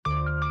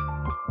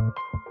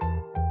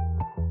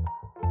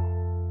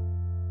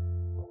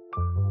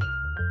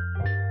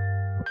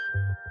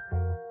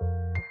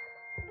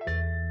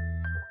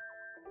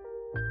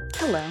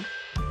Hello.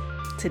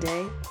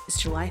 Today is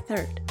July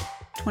 3rd,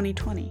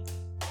 2020.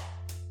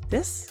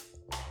 This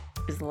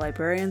is the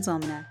Librarian's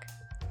Almanac.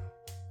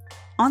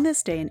 On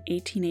this day in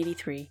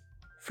 1883,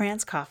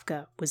 Franz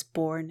Kafka was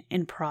born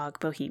in Prague,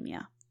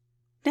 Bohemia,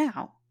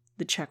 now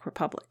the Czech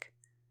Republic.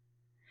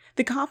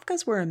 The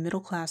Kafkas were a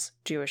middle-class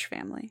Jewish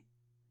family.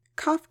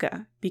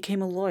 Kafka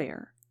became a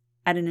lawyer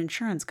at an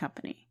insurance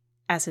company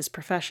as his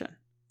profession,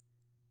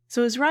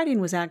 so his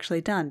writing was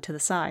actually done to the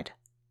side.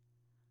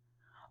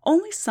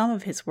 Only some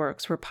of his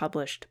works were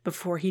published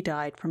before he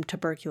died from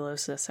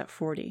tuberculosis at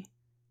 40.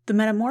 The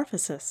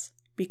Metamorphoses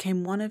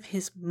became one of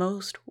his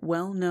most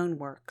well-known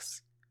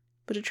works,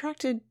 but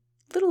attracted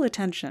little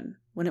attention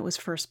when it was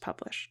first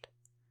published.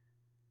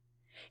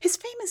 His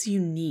fame is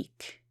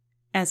unique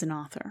as an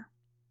author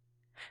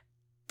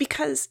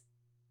because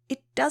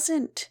it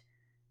doesn't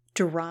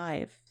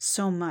derive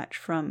so much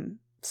from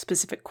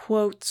specific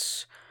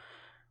quotes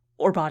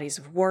or bodies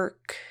of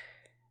work,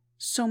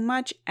 so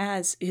much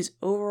as his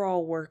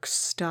overall work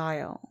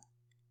style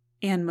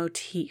and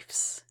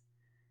motifs.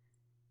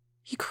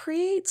 He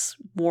creates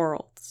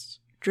worlds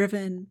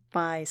driven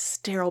by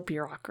sterile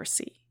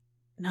bureaucracy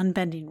and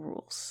unbending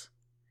rules.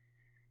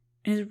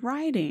 And his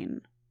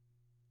writing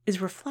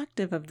is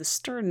reflective of the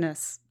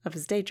sternness of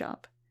his day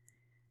job.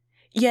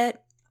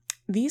 Yet,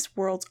 these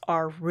worlds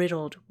are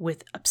riddled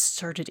with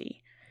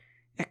absurdity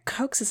that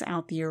coaxes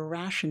out the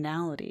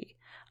irrationality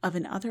of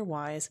an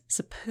otherwise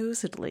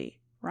supposedly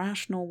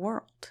rational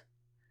world.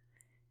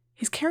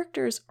 His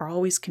characters are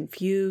always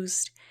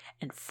confused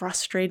and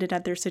frustrated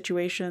at their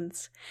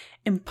situations,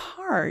 in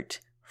part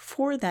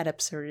for that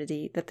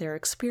absurdity that they're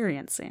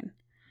experiencing,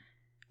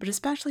 but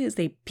especially as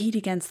they beat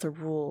against the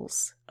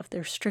rules of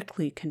their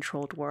strictly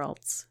controlled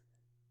worlds.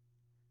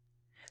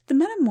 The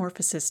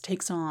Metamorphoses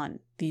takes on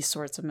these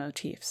sorts of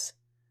motifs.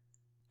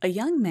 A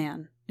young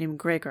man named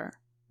Gregor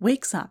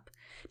wakes up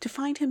to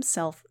find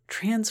himself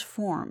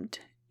transformed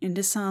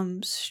into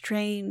some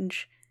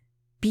strange,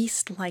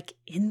 beast-like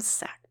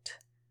insect.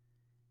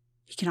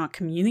 He cannot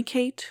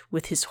communicate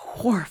with his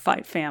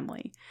horrified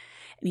family,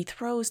 and he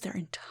throws their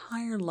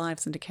entire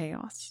lives into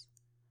chaos.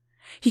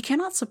 He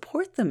cannot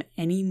support them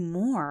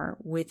anymore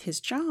with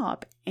his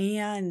job,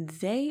 and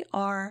they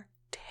are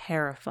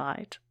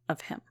terrified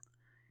of him.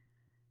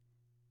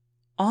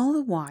 All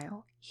the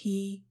while,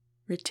 he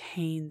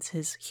retains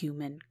his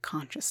human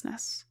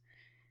consciousness,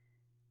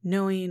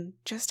 knowing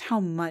just how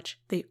much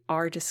they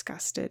are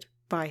disgusted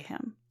by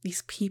him,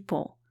 these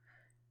people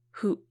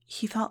who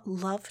he thought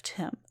loved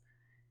him.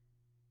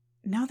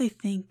 Now they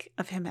think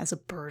of him as a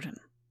burden.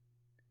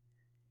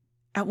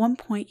 At one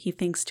point, he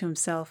thinks to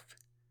himself,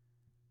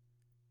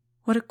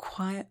 "What a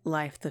quiet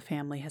life the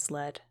family has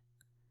led,"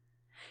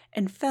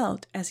 and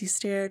felt, as he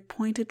stared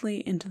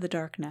pointedly into the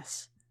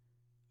darkness,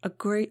 a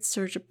great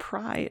surge of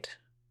pride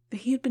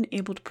that he had been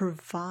able to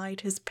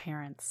provide his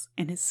parents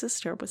and his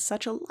sister with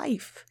such a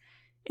life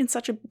in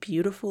such a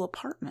beautiful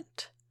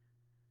apartment.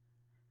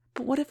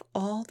 But what if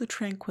all the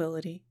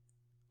tranquility,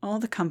 all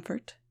the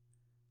comfort,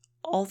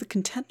 all the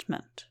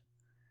contentment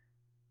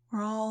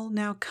were all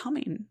now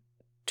coming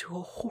to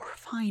a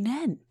horrifying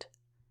end?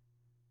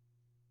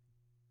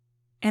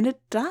 And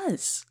it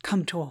does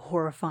come to a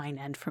horrifying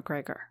end for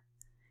Gregor.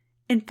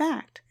 In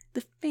fact,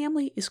 the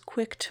family is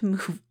quick to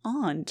move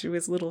on to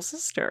his little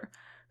sister,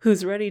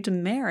 who's ready to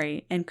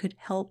marry and could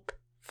help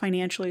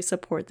financially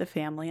support the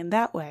family in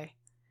that way.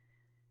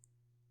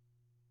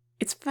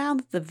 It's found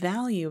that the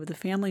value of the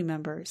family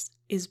members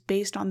is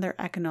based on their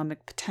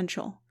economic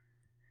potential,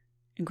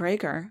 and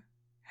Gregor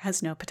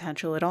has no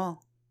potential at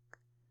all.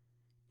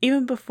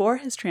 Even before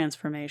his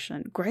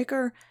transformation,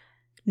 Gregor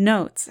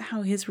notes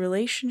how his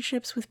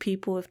relationships with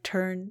people have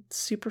turned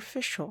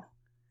superficial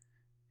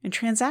and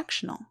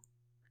transactional.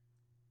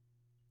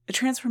 The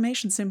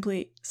transformation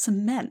simply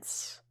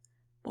cements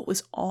what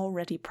was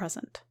already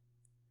present.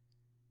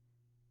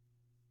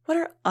 What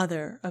are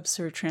other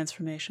absurd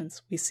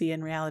transformations we see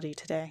in reality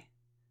today?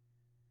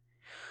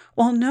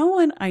 While no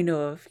one I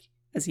know of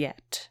as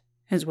yet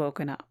has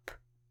woken up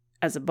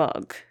as a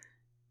bug,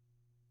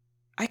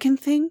 I can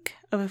think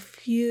of a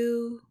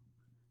few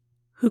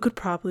who could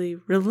probably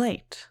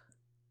relate,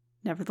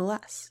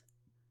 nevertheless.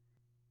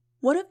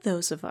 What of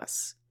those of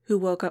us who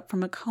woke up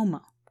from a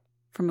coma,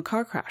 from a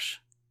car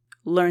crash,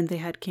 learned they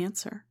had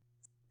cancer,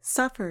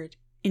 suffered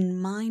in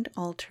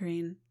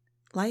mind-altering,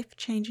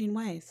 life-changing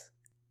ways,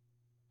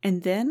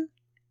 and then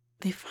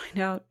they find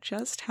out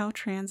just how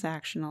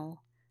transactional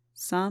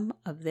some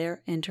of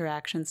their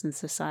interactions in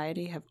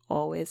society have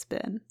always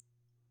been?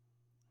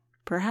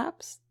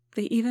 Perhaps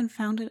they even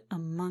found it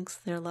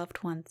amongst their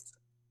loved ones.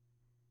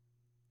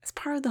 As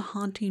part of the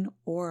haunting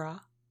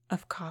aura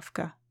of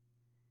Kafka,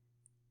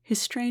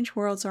 his strange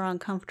worlds are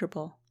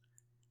uncomfortable,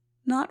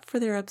 not for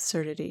their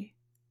absurdity,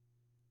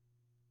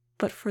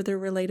 but for their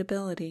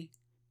relatability.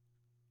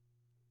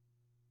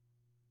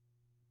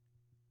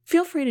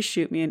 Feel free to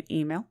shoot me an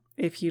email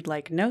If you'd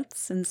like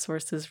notes and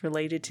sources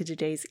related to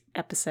today's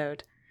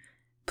episode,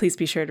 please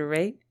be sure to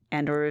rate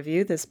and/or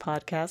review this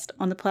podcast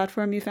on the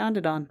platform you found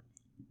it on.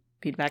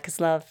 Feedback is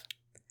love.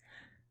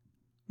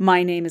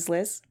 My name is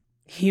Liz.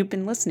 You've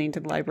been listening to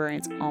the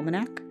Librarian's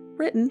Almanac,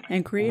 written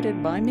and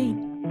created by me.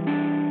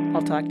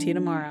 I'll talk to you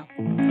tomorrow.